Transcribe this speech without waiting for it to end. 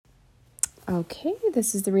Okay,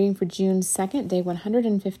 this is the reading for June 2nd, day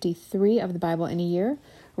 153 of the Bible in a year.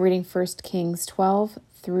 We're reading 1 Kings 12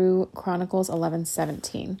 through Chronicles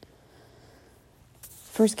 11:17.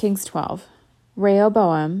 1 Kings 12.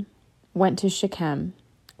 Rehoboam went to Shechem,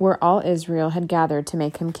 where all Israel had gathered to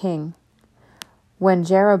make him king. When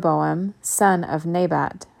Jeroboam, son of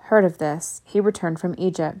Nebat, heard of this, he returned from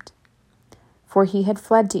Egypt, for he had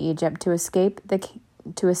fled to Egypt to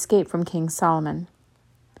escape from King Solomon.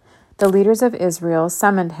 The leaders of Israel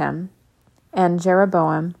summoned him, and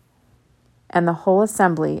Jeroboam and the whole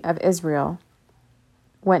assembly of Israel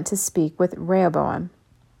went to speak with Rehoboam.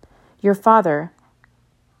 "Your father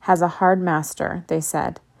has a hard master," they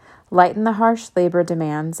said. "Lighten the harsh labor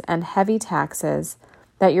demands and heavy taxes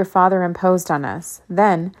that your father imposed on us.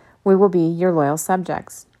 Then we will be your loyal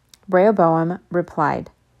subjects." Rehoboam replied,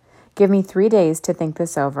 "Give me 3 days to think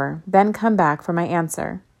this over, then come back for my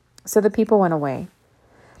answer." So the people went away.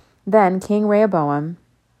 Then King Rehoboam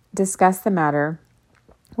discussed the matter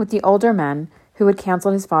with the older men who had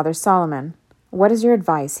counseled his father Solomon. "What is your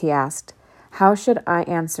advice?" he asked. "How should I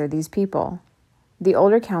answer these people?" The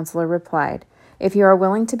older counselor replied, "If you are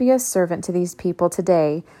willing to be a servant to these people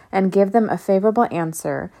today and give them a favorable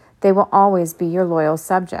answer, they will always be your loyal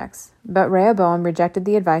subjects." But Rehoboam rejected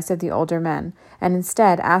the advice of the older men and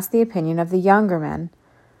instead asked the opinion of the younger men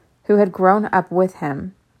who had grown up with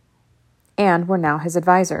him and were now his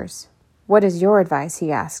advisors. "What is your advice?"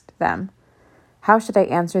 he asked them. "How should I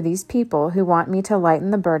answer these people who want me to lighten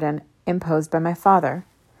the burden imposed by my father?"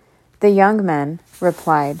 The young men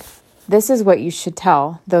replied, "This is what you should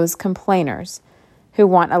tell those complainers who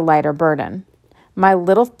want a lighter burden. My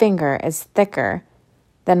little finger is thicker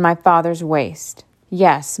than my father's waist.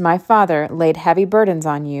 Yes, my father laid heavy burdens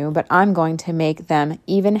on you, but I'm going to make them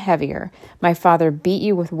even heavier. My father beat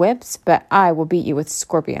you with whips, but I will beat you with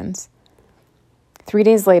scorpions." 3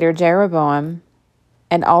 days later, Jeroboam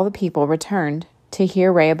and all the people returned to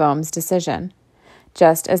hear Rehoboam's decision,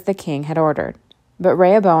 just as the king had ordered. But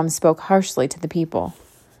Rehoboam spoke harshly to the people,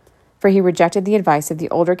 for he rejected the advice of the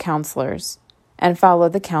older counselors and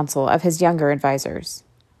followed the counsel of his younger advisors.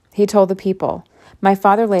 He told the people, "My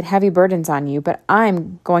father laid heavy burdens on you, but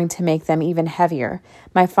I'm going to make them even heavier.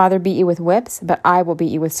 My father beat you with whips, but I will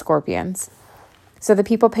beat you with scorpions." So the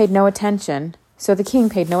king paid no attention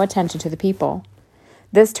to the people.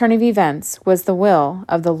 This turn of events was the will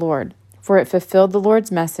of the Lord, for it fulfilled the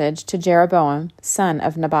Lord's message to Jeroboam, son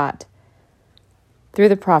of Nebat, through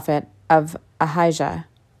the prophet of Ahijah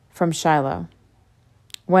from Shiloh.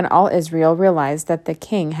 When all Israel realized that the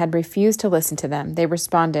king had refused to listen to them, they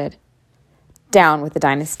responded, "Down with the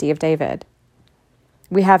dynasty of David.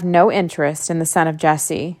 We have no interest in the son of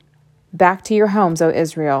Jesse. Back to your homes, O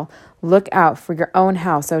Israel. Look out for your own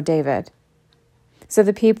house, O David." So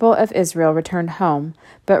the people of Israel returned home,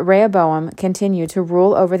 but Rehoboam continued to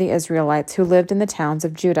rule over the Israelites who lived in the towns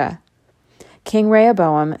of Judah. King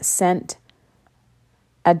Rehoboam sent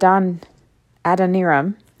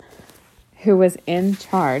Adoniram, who was in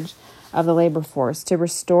charge of the labor force, to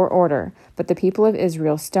restore order, but the people of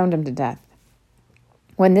Israel stoned him to death.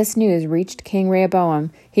 When this news reached King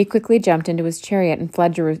Rehoboam, he quickly jumped into his chariot and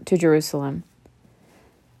fled to Jerusalem.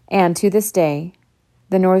 And to this day,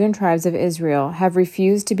 the northern tribes of Israel have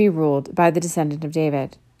refused to be ruled by the descendant of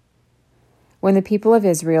David. When the people of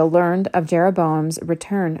Israel learned of Jeroboam's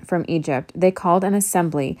return from Egypt, they called an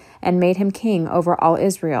assembly and made him king over all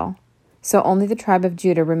Israel. So only the tribe of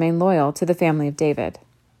Judah remained loyal to the family of David.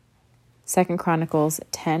 2 Chronicles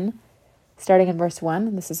 10, starting in verse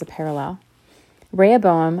 1, this is a parallel.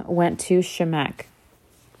 Rehoboam went to Shemech,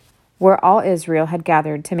 where all Israel had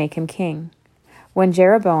gathered to make him king. When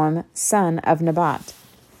Jeroboam, son of Nebat,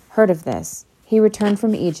 heard of this, he returned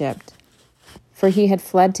from Egypt, for he had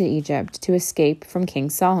fled to Egypt to escape from King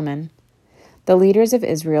Solomon. The leaders of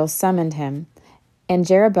Israel summoned him, and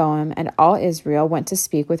Jeroboam and all Israel went to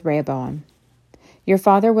speak with Rehoboam. "Your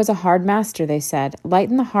father was a hard master," they said.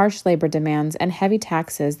 "Lighten the harsh labor demands and heavy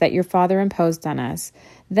taxes that your father imposed on us.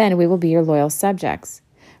 Then we will be your loyal subjects."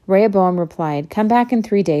 Rehoboam replied, "Come back in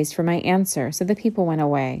 3 days for my answer." So the people went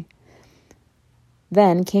away.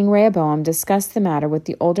 Then King Rehoboam discussed the matter with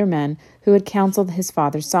the older men who had counseled his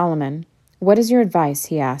father Solomon. "What is your advice?"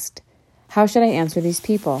 he asked. "How should I answer these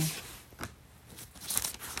people?"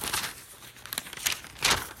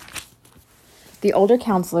 The older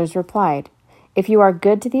counselors replied, "If you are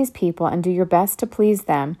good to these people and do your best to please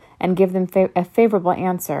them and give them a favorable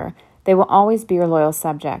answer, they will always be your loyal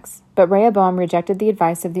subjects." But Rehoboam rejected the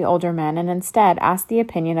advice of the older men and instead asked the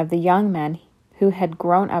opinion of the young men who had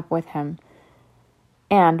grown up with him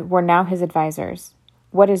and were now his advisors.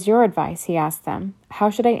 "What is your advice?" he asked them. "How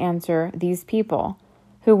should I answer these people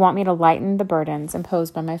who want me to lighten the burdens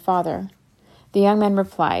imposed by my father." The young men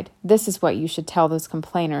replied, "This is what you should tell those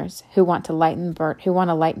complainers who want a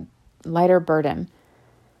lighter burden.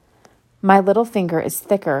 My little finger is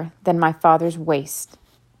thicker than my father's waist.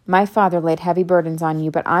 My father laid heavy burdens on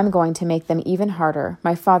you, but I'm going to make them even harder.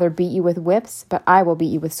 My father beat you with whips, but I will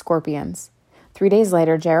beat you with scorpions." 3 days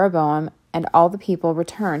later, Jeroboam and all the people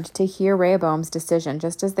returned to hear Rehoboam's decision,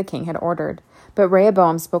 just as the king had ordered. But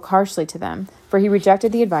Rehoboam spoke harshly to them, for he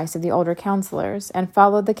rejected the advice of the older counselors and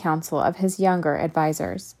followed the counsel of his younger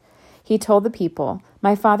advisers. He told the people,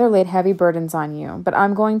 "My father laid heavy burdens on you, but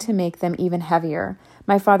I'm going to make them even heavier.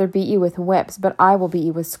 My father beat you with whips, but I will beat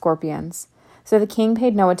you with scorpions." So the king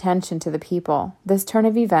paid no attention to the people. This turn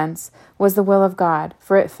of events was the will of God,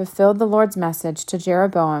 for it fulfilled the Lord's message to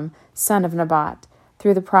Jeroboam, son of Nebat,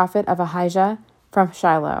 through the prophet of Ahijah from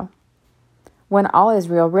Shiloh. When all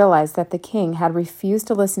Israel realized that the king had refused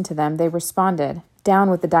to listen to them, they responded, "Down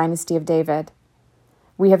with the dynasty of David.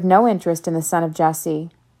 We have no interest in the son of Jesse.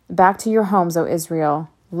 Back to your homes, O Israel.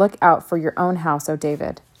 Look out for your own house, O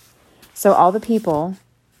David." So all the people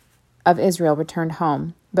of Israel returned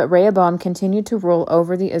home, but Rehoboam continued to rule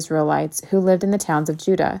over the Israelites who lived in the towns of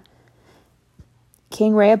Judah.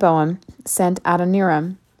 King Rehoboam sent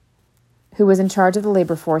Adoniram, who was in charge of the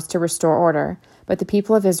labor force, to restore order, but the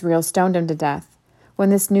people of Israel stoned him to death. When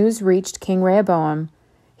this news reached King Rehoboam,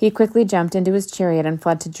 he quickly jumped into his chariot and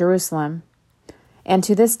fled to Jerusalem. And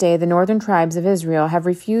to this day, the northern tribes of Israel have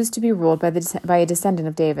refused to be ruled by a descendant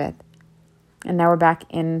of David. And now we're back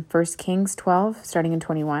in 1 Kings 12, starting in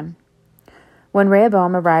 21. When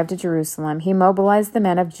Rehoboam arrived at Jerusalem, he mobilized the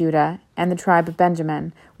men of Judah and the tribe of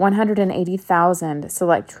Benjamin, 180,000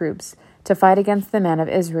 select troops, to fight against the men of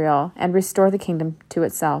Israel and restore the kingdom to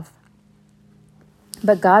itself.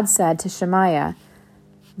 But God said to Shemaiah,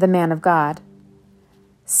 the man of God,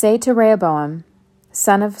 "Say to Rehoboam,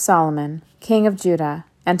 son of Solomon, king of Judah,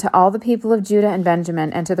 and to all the people of Judah and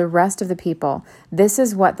Benjamin, and to the rest of the people, this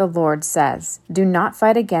is what the Lord says. Do not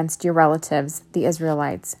fight against your relatives, the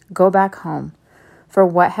Israelites. Go back home, for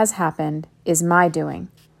what has happened is my doing."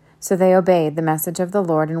 So they obeyed the message of the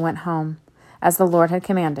Lord and went home, as the Lord had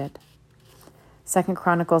commanded. 2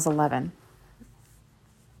 Chronicles 11.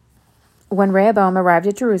 When Rehoboam arrived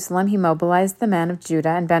at Jerusalem, he mobilized the men of Judah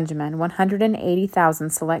and Benjamin, 180,000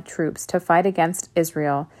 select troops, to fight against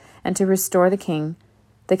Israel and to restore the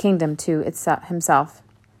kingdom to himself.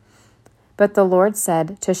 But the Lord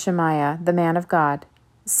said to Shemaiah, the man of God,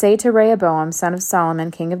 "Say to Rehoboam, son of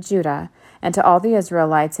Solomon, king of Judah, and to all the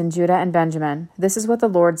Israelites in Judah and Benjamin, this is what the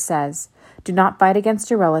Lord says. Do not fight against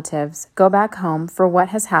your relatives. Go back home, for what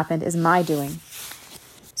has happened is my doing."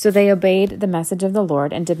 So they obeyed the message of the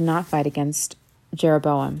Lord and did not fight against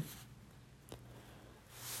Jeroboam.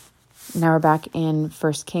 Now we're back in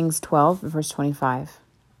 1 Kings 12, verse 25.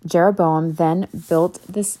 Jeroboam then built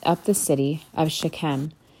up the city of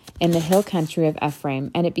Shechem in the hill country of Ephraim,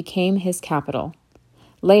 and it became his capital.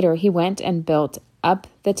 Later he went and built up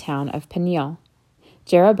the town of Peniel.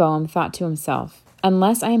 Jeroboam thought to himself,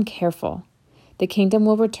 "Unless I am careful, the kingdom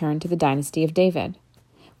will return to the dynasty of David.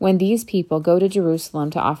 When these people go to Jerusalem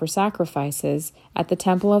to offer sacrifices at the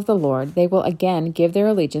temple of the Lord, they will again give their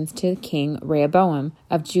allegiance to King Rehoboam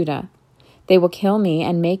of Judah. They will kill me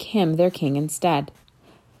and make him their king instead."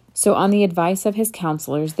 So on the advice of his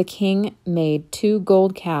counselors, the king made 2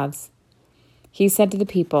 gold calves. He said to the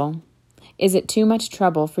people, "Is it too much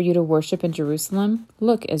trouble for you to worship in Jerusalem?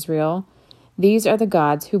 Look, Israel, these are the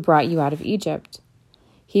gods who brought you out of Egypt."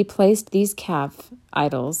 He placed these calf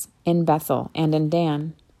idols in Bethel and in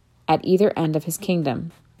Dan, at either end of his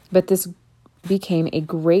kingdom. But this became a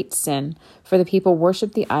great sin, for the people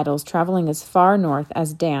worshipped the idols, traveling as far north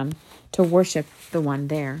as Dan to worship the one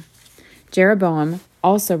there. Jeroboam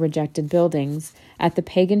also rejected buildings at the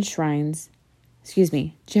pagan shrines.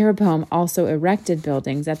 Jeroboam also erected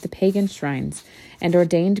buildings at the pagan shrines and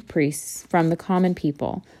ordained priests from the common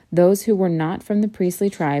people, those who were not from the priestly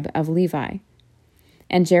tribe of Levi.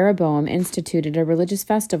 And Jeroboam instituted a religious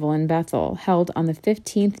festival in Bethel, held on the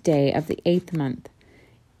 15th day of the 8th month,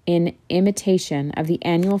 in imitation of the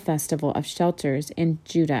annual festival of shelters in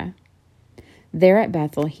Judah. There at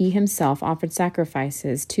Bethel he himself offered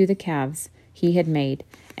sacrifices to the calves he had made,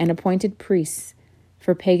 and appointed priests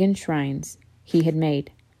for pagan shrines he had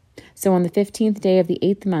made. So on the 15th day of the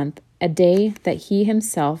 8th month, a day that he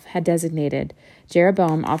himself had designated,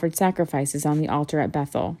 Jeroboam offered sacrifices on the altar at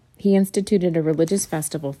Bethel. He instituted a religious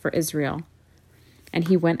festival for Israel, and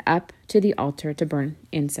he went up to the altar to burn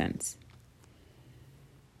incense.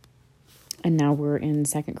 And now we're in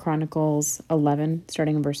 2 Chronicles 11,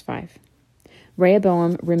 starting in verse 5.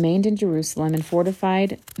 Rehoboam remained in Jerusalem and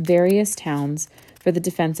fortified various towns for the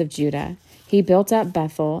defense of Judah. He built up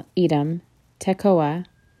Bethel, Edom, Tekoa,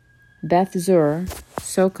 Beth Zur,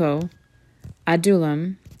 Soko,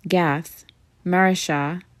 Adullam, Gath,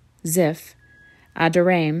 Mareshah, Ziph,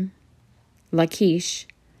 Adoraim, Lachish,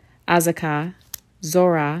 Azekah,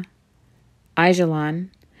 Zorah, Aijalon,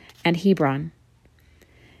 and Hebron.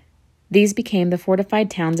 These became the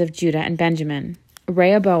fortified towns of Judah and Benjamin.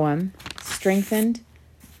 Rehoboam strengthened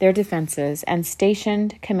their defenses and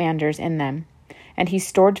stationed commanders in them, and he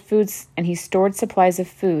stored supplies of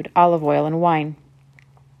food, olive oil, and wine.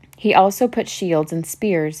 He also put shields and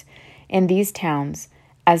spears in these towns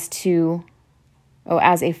as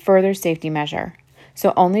a further safety measure.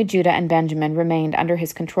 So only Judah and Benjamin remained under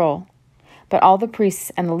his control. But all the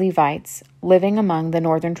priests and the Levites living among the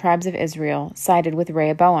northern tribes of Israel sided with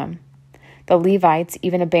Rehoboam. The Levites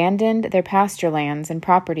even abandoned their pasture lands and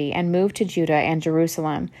property and moved to Judah and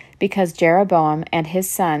Jerusalem, because Jeroboam and his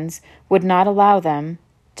sons would not allow them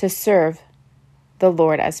to serve the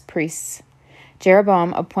Lord as priests.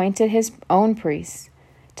 Jeroboam appointed his own priests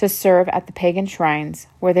to serve at the pagan shrines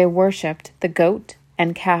where they worshipped the goat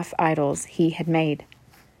and calf idols he had made.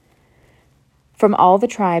 From all the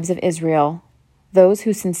tribes of Israel, those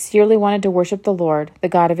who sincerely wanted to worship the Lord, the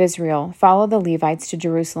God of Israel, followed the Levites to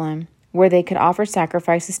Jerusalem, where they could offer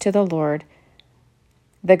sacrifices to the Lord,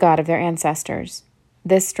 the God of their ancestors.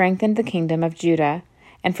 This strengthened the kingdom of Judah,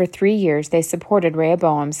 and for 3 years they supported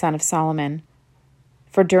Rehoboam, son of Solomon.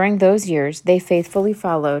 For during those years they faithfully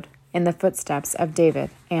followed in the footsteps of David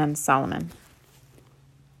and Solomon.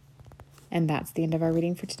 And that's the end of our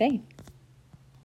reading for today.